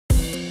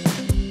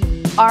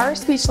Our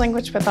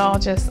speech-language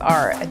pathologists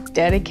are a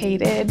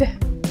dedicated,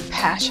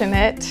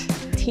 passionate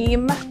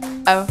team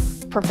of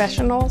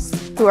professionals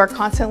who are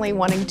constantly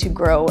wanting to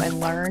grow and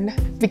learn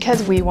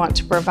because we want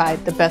to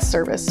provide the best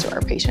service to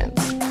our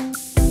patients.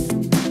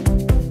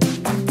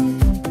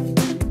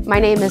 My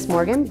name is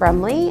Morgan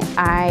Brumley.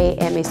 I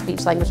am a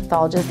speech-language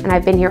pathologist and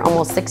I've been here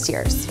almost 6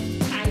 years.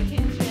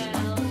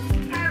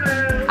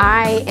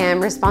 I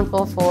am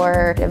responsible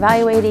for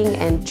evaluating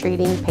and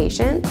treating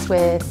patients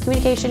with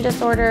communication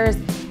disorders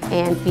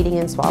and feeding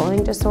and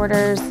swallowing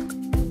disorders.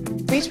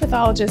 Speech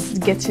pathologists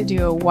get to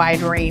do a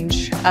wide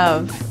range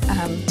of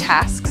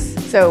tasks,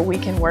 so we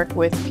can work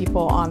with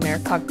people on their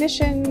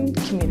cognition,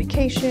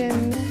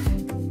 communication,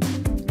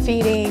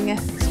 feeding,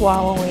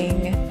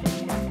 swallowing,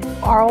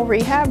 oral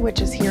rehab, which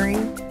is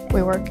hearing.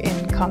 We work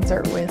in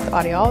concert with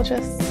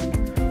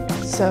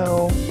audiologists,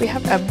 so we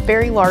have a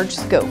very large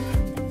scope.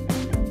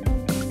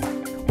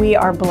 We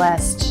are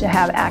blessed to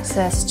have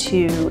access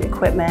to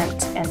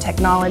equipment and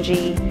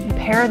technology.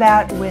 Pair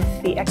that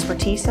with the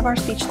expertise of our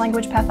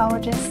speech-language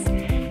pathologists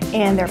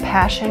and their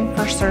passion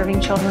for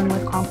serving children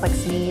with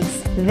complex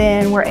needs,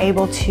 then we're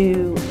able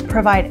to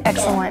provide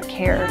excellent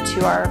care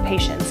to our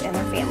patients and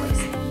their families.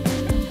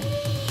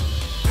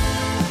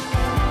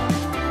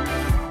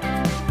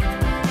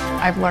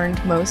 I've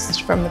learned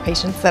most from the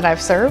patients that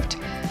I've served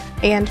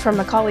and from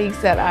the colleagues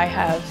that I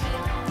have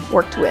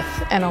worked with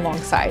and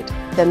alongside.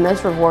 The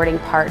most rewarding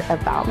part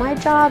about my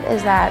job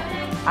is that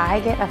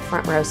I get a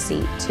front row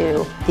seat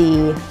to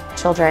the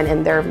children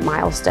and their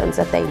milestones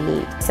that they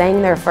meet,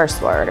 saying their first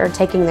word or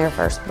taking their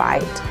first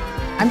bite.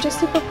 I'm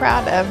just super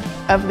proud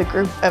of the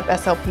group of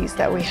SLPs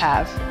that we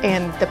have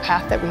and the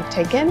path that we've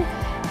taken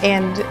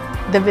and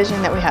the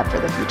vision that we have for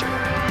the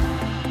future.